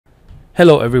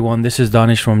Hello everyone, this is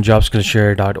Danish from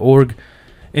jobskillshare.org.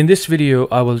 In this video,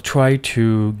 I will try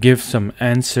to give some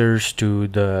answers to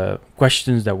the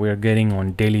questions that we're getting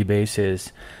on daily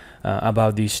basis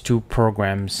about these two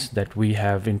programs that we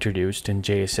have introduced in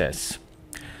JSS.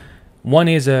 One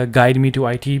is a Guide Me to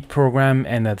IT program,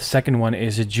 and the second one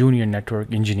is a Junior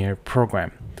Network Engineer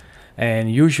program.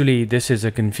 And usually this is a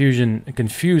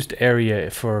confused area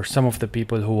for some of the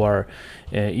people who are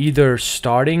either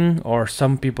starting or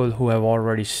some people who have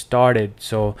already started.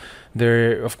 So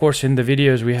there, of course, in the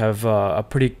videos we have a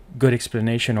pretty good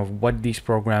explanation of what these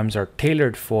programs are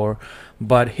tailored for.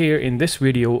 But here in this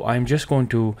video, I'm just going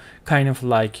to kind of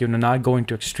like, not go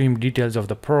into extreme details of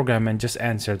the program and just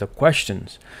answer the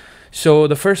questions. So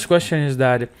the first question is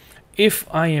that if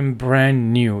I am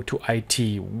brand new to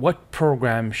IT, what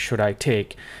program should I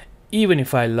take, even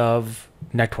if I love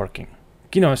networking?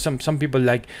 Some people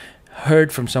like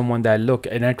heard from someone that look,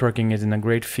 networking is in a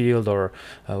great field, or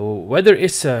whether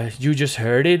it's you just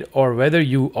heard it or whether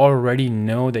you already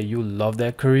know that you love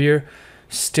that career,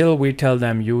 still we tell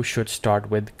them you should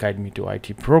start with Guide Me to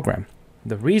IT program.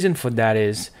 The reason for that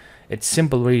is, it's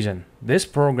simple reason. This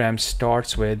program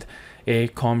starts with a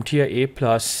CompTIA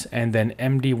A+ and then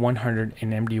MD 100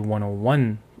 and MD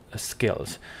 101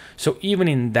 skills. So even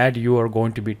in that, you are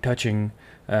going to be touching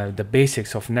the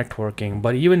basics of networking.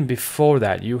 But even before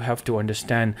that, you have to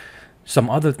understand some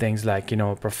other things like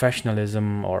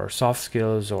professionalism or soft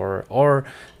skills or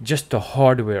just the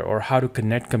hardware or how to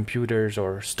connect computers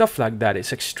or stuff like that.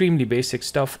 It's extremely basic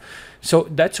stuff. So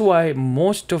that's why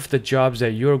most of the jobs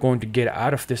that you're going to get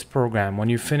out of this program, when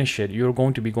you finish it, you're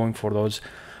going to be going for those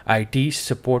IT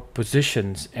support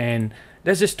positions. And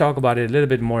let's just talk about it a little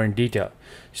bit more in detail.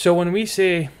 So when we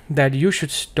say that you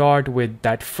should start with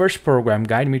that first program,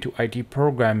 Guide Me to IT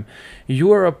program,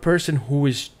 you are a person who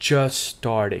is just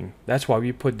starting. That's why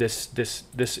we put this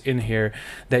in here,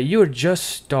 that you're just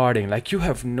starting, like you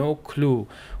have no clue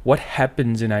what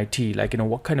happens in IT, like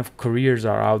what kind of careers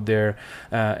are out there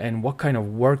and what kind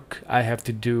of work I have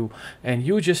to do, and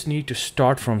you just need to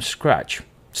start from scratch.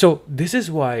 So this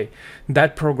is why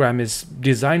that program is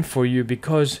designed for you,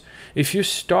 because if you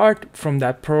start from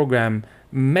that program,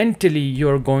 mentally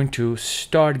you're going to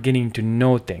start getting to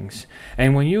know things.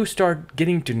 And when you start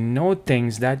getting to know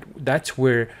things, that's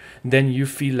where then you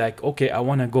feel like, okay, I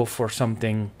want to go for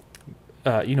something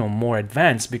more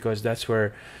advanced, because that's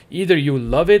where either you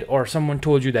love it or someone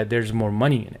told you that there's more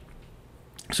money in it.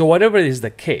 So whatever is the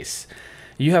case,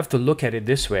 you have to look at it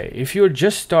this way. If you're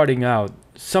just starting out,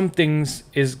 some things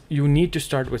is you need to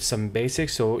start with some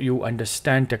basics, so you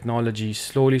understand technology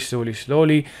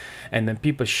slowly, and then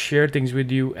people share things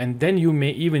with you, and then you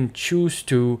may even choose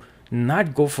to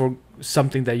not go for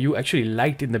something that you actually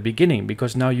liked in the beginning,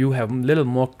 because now you have a little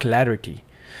more clarity.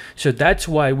 So that's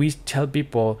why we tell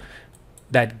people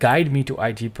that Guide Me to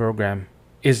IT program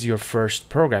is your first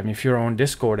program. If you're on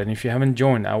Discord and if you haven't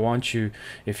joined, I want you,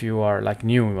 if you are like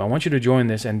new, I want you to join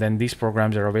this. And then these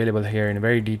programs are available here in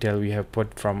very detail. We have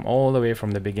put from all the way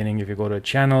from the beginning. If you go to a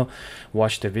channel,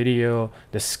 watch the video,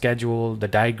 the schedule, the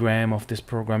diagram of this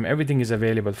program, everything is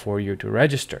available for you to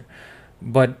register.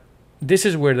 But this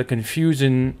is where the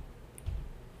confusion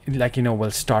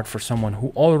will start for someone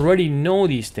who already know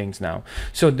these things now.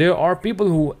 So there are people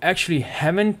who actually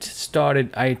haven't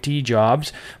started IT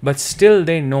jobs, but still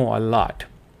they know a lot.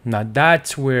 Now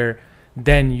that's where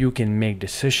then you can make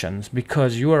decisions,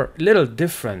 because you are a little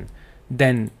different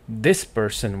than this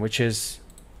person, which is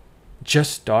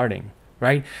just starting,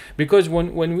 right? Because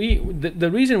when we the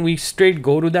reason we straight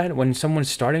go to that, when someone's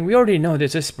starting, we already know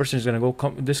that this person is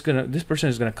this person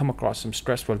is gonna come across some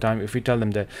stressful time. If we tell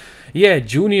them that, yeah,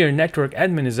 junior network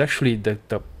admin is actually the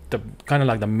kind of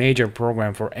like the major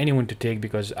program for anyone to take,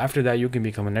 because after that you can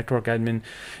become a network admin,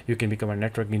 you can become a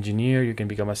network engineer, you can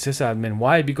become a sysadmin.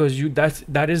 Why? Because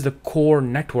that is the core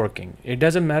networking. It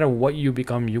doesn't matter what you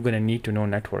become, you're gonna need to know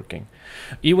networking.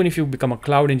 Even if you become a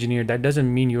cloud engineer, that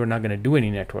doesn't mean you're not gonna do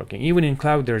any networking. Even in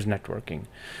cloud there's networking.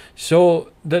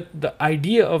 So the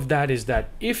idea of that is that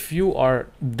if you are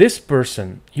this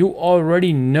person, you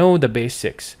already know the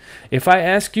basics. If I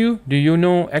ask you, do you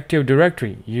know Active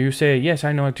Directory? You say, yes,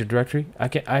 I know Active Directory.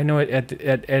 I know it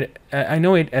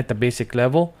at the basic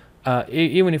level.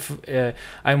 Even if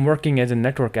I'm working as a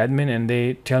network admin and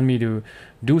they tell me to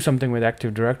do something with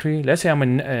Active Directory, let's say I'm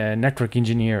a network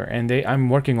engineer and I'm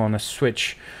working on a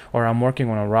switch or I'm working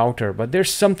on a router, but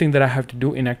there's something that I have to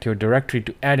do in Active Directory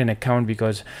to add an account,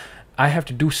 because I have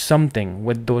to do something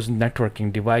with those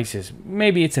networking devices.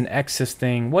 Maybe it's an access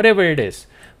thing, whatever it is.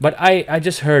 But I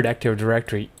just heard Active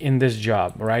Directory in this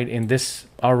job, right? In this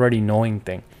already knowing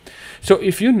thing. So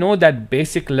if you know that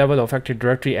basic level of Active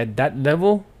Directory at that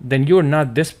level, then you're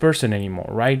not this person anymore,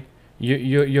 right?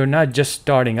 You're not just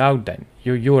starting out then.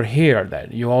 You're here,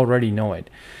 that you already know it.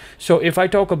 So if I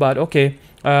talk about, okay,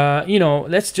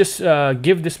 let's just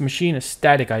give this machine a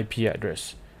static IP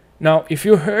address. Now, if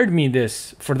you heard me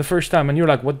this for the first time and you're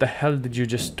like, what the hell did you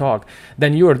just talk?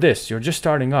 Then you're just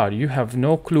starting out. You have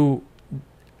no clue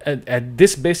at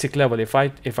this basic level. If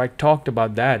I talked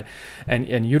about that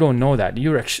and you don't know that,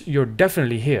 you're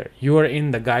definitely here. You are in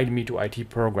the Guide Me to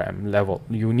IT program level.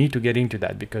 You need to get into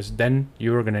that, because then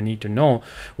you're going to need to know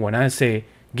when I say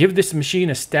give this machine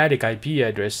a static IP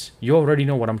address, you already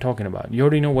know what I'm talking about. You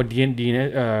already know what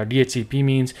DHCP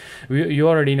means. You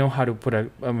already know how to put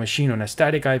a machine on a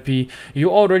static IP. You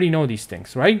already know these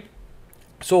things, right?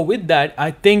 So with that,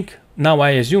 I think now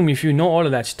I assume if you know all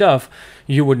of that stuff,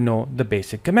 you would know the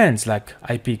basic commands like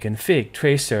ipconfig,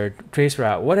 tracer,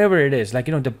 traceroute, whatever it is, like,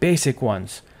 the basic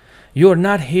ones. You're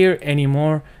not here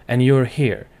anymore and you're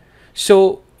here.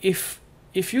 So if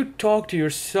you talk to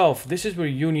yourself, this is where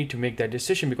you need to make that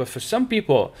decision, because for some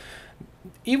people,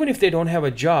 even if they don't have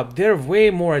a job, they're way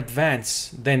more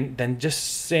advanced than just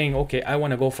saying, okay, I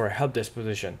want to go for a help desk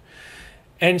position.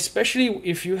 And especially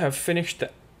if you have finished the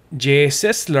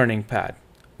JSS learning path,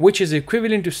 which is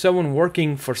equivalent to someone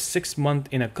working for 6 months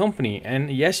in a company.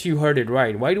 And yes, you heard it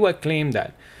right. Why do I claim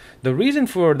that? The reason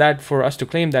for that, for us to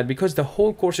claim that, because the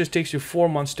whole courses takes you 4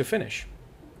 months to finish.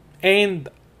 And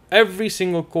every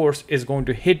single course is going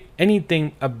to hit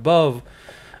anything above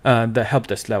the help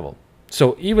desk level.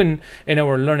 So even in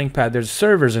our learning path, there's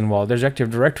servers involved, there's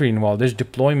Active Directory involved, there's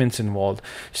deployments involved.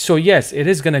 So yes, it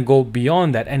is going to go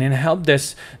beyond that. And in help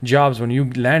desk jobs, when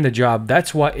you land a job,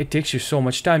 that's why it takes you so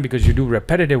much time, because you do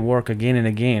repetitive work again and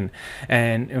again.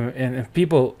 And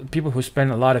people who spend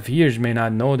a lot of years may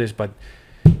not know this, but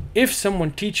if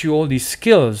someone teach you all these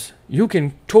skills, you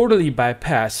can totally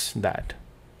bypass that.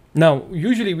 Now,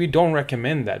 usually we don't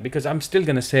recommend that, because I'm still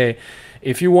going to say,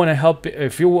 if you want to help,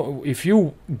 if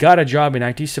you got a job in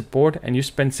IT support and you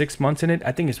spend 6 months in it,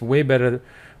 I think it's way better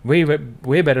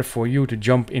for you to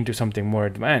jump into something more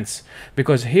advanced.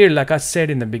 Because here, like I said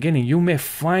in the beginning, you may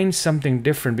find something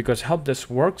different, because help desk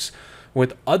works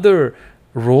with other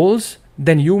roles.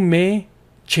 Then you may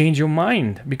change your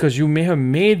mind, because you may have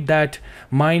made that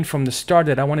mind from the start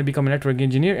that I want to become a network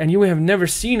engineer, and you have never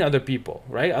seen other people,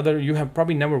 right? You have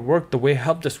probably never worked the way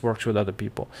help desk works with other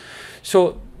people.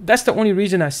 So that's the only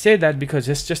reason I say that, because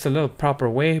it's just a little proper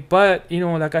way. But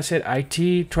like I said,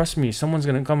 IT, trust me, someone's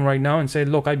going to come right now and say,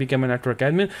 look, I became a network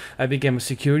admin, I became a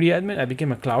security admin, I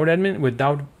became a cloud admin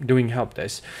without doing help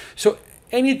desk. So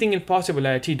anything is possible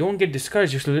at IT. Don't get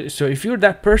discouraged. So if you're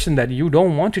that person that you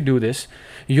don't want to do this,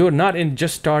 you're not in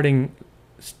just starting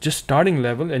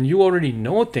level and you already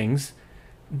know things,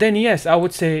 then yes, I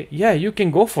would say, yeah, you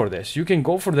can go for this. You can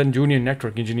go for the junior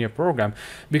network engineer program,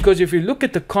 because if you look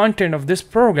at the content of this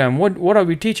program, what are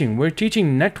we teaching? We're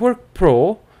teaching Network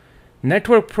Pro,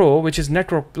 which is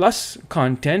Network Plus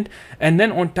content, and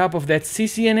then on top of that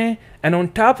CCNA, and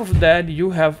on top of that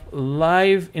you have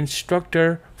live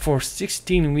instructor for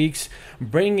 16 weeks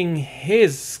bringing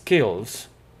his skills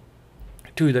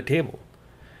to the table.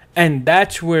 And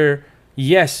that's where,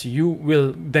 yes, you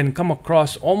will then come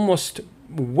across almost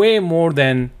way more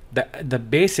than the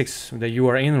basics that you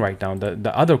are in right now,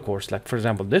 the other course, like for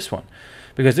example this one,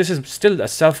 because this is still a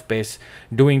self-paced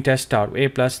doing test out A+,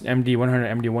 MD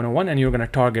 100, MD 101, and you're going to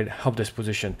target help desk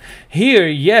position. Here,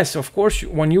 yes, of course,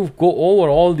 when you go over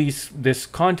all this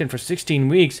content for 16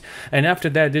 weeks, and after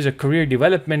that there's a career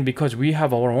development, because we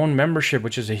have our own membership,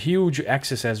 which is a huge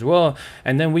access as well,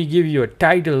 and then we give you a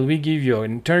title, we give you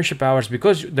internship hours,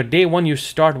 because the day one you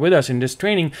start with us in this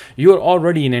training, you're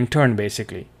already an intern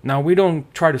basically. Now we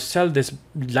don't try to sell this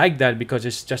like that, because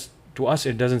it's just, to us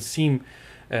it doesn't seem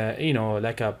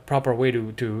like a proper way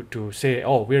to say,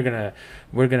 oh, we're gonna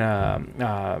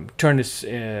turn this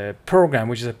program,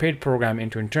 which is a paid program,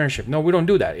 into internship. No, we don't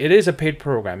do that. It is a paid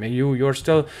program, and you're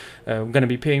still gonna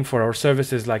be paying for our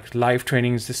services like live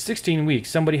trainings. The 16 weeks,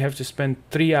 somebody has to spend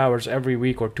 3 hours every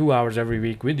week or 2 hours every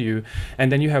week with you,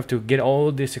 and then you have to get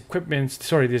all this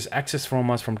this access from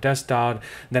us from test out.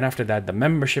 Then after that, the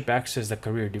membership access, the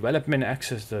career development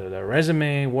access, the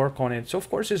resume work on it. So of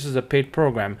course this is a paid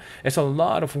program. It's a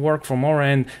lot of work from our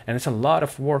end, and it's a lot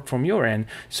of work from your end.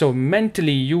 So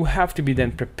mentally you have to be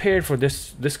then prepared for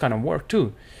this kind of work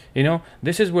too.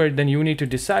 This is where then you need to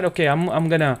decide, okay, I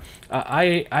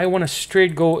want to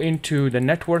straight go into the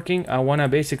networking. I want to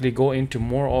basically go into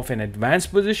more of an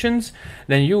advanced positions.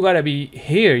 Then you got to be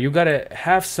here. You got to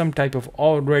have some type of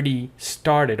already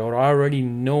started or already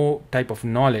know type of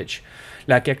knowledge.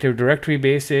 like Active Directory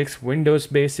basics, Windows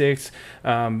basics,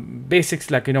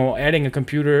 basics like, you know, adding a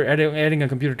computer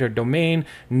to a domain,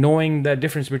 knowing the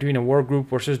difference between a work group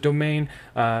versus domain,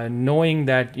 knowing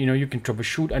that, you know, you can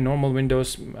troubleshoot a normal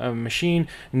Windows machine,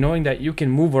 knowing that you can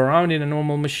move around in a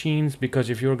normal machines, because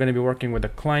if you're going to be working with a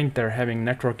client that are having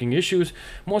networking issues,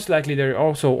 most likely they're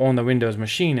also on the Windows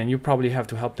machine, and you probably have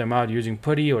to help them out using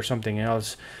putty or something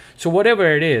else. So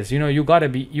whatever it is, you know, you gotta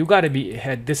be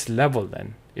at this level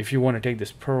then, if you want to take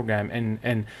this program,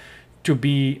 and to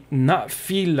be not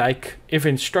feel like if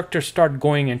instructors start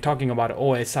going and talking about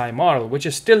OSI model, which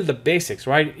is still the basics,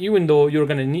 right? Even though you're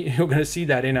gonna see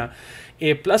that in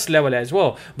a plus level as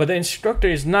well, but the instructor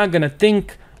is not gonna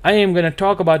think I am gonna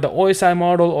talk about the OSI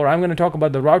model, or I'm gonna talk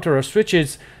about the router or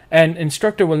switches, and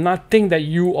instructor will not think that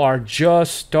you are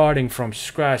just starting from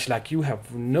scratch, like you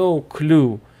have no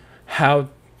clue how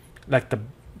like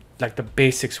the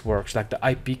basics works, like the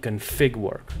IP config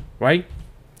work, right?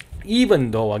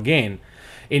 Even though, again,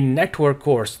 in network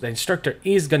course, the instructor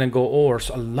is gonna go over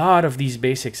a lot of these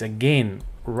basics again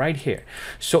right here.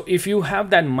 So if you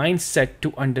have that mindset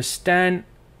to understand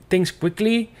things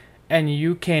quickly, and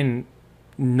you can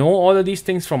know all of these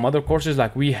things from other courses,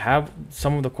 like we have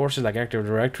some of the courses like Active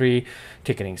Directory,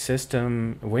 ticketing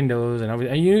system, Windows, and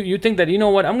everything, and you think that, you know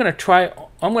what, I'm gonna try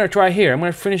here, I'm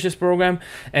gonna finish this program,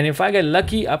 and if I get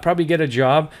lucky, I'll probably get a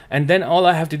job, and then all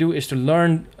I have to do is to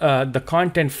learn the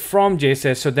content from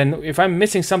JSS. So then if I'm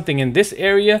missing something in this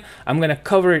area, I'm gonna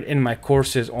cover it in my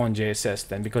courses on JSS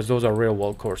then, because those are real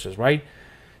world courses, right?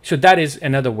 So that is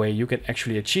another way you can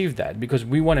actually achieve that, because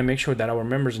we want to make sure that our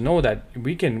members know that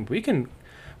we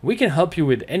can help you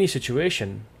with any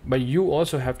situation, but you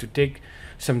also have to take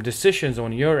some decisions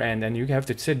on your end, and you have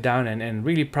to sit down and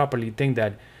really properly think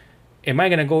that, am I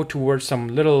going to go towards some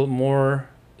little more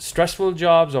stressful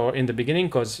jobs, or in the beginning,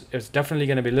 because it's definitely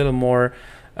going to be a little more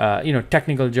you know,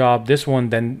 technical job, this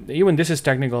one, then even this is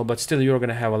technical, but still you're going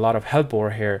to have a lot of help over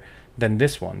here than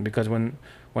this one. Because when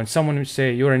someone would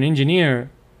say you're an engineer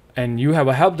and you have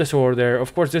a help desk over there,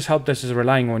 of course this help desk is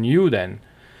relying on you then.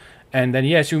 And then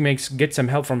yes, you get some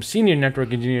help from senior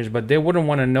network engineers, but they wouldn't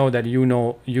want to know that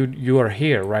you are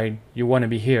here, right? You want to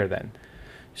be here then.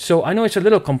 So I know it's a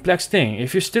little complex thing.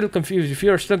 If you're still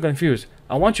confused,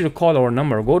 I want you to call our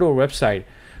number. Go to our website,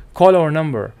 call our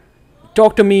number,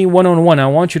 talk to me one-on-one. I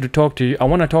want to talk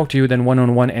to you then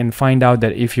one-on-one, and find out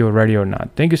that if you're ready or not.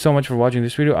 Thank you so much for watching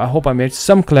this video. I hope I made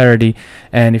some clarity,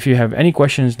 and if you have any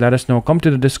questions, let us know. Come to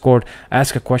the Discord,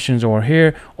 ask questions over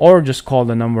here, or just call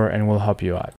the number and we'll help you out.